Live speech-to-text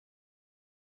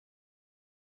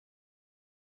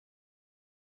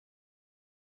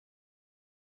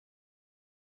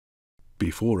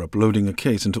Before uploading a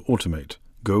case into Automate,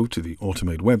 go to the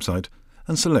Automate website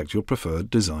and select your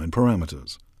preferred design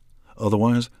parameters.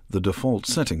 Otherwise, the default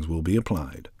settings will be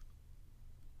applied.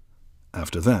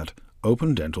 After that,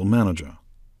 open Dental Manager.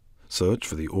 Search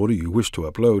for the order you wish to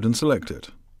upload and select it.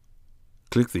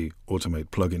 Click the Automate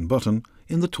plugin button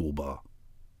in the toolbar.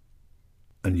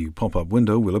 A new pop-up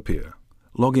window will appear.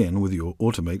 Log in with your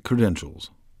Automate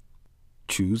credentials.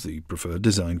 Choose the preferred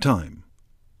design time.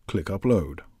 Click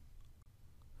Upload.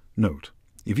 Note: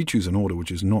 if you choose an order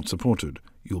which is not supported,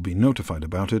 you'll be notified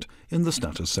about it in the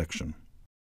Status section.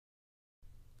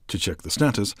 To check the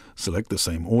status, select the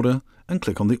same order and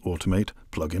click on the Automate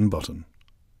plugin button.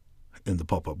 In the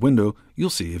pop-up window, you'll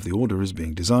see if the order is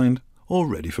being designed or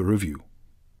ready for review.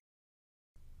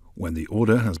 When the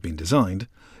order has been designed,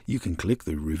 you can click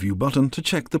the Review button to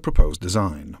check the proposed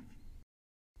design.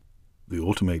 The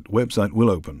Automate website will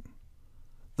open.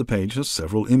 The page has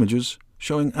several images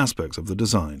showing aspects of the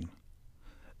design.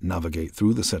 Navigate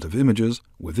through the set of images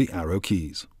with the arrow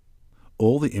keys.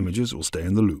 All the images will stay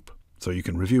in the loop, so you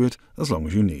can review it as long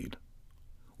as you need.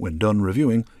 When done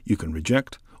reviewing, you can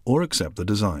reject or accept the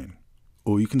design,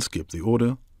 or you can skip the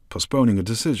order, postponing a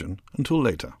decision until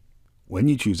later. When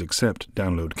you choose Accept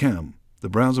Download CAM, the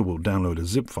browser will download a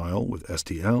zip file with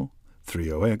STL,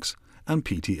 3OX, and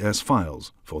PTS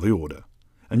files for the order,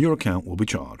 and your account will be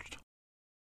charged.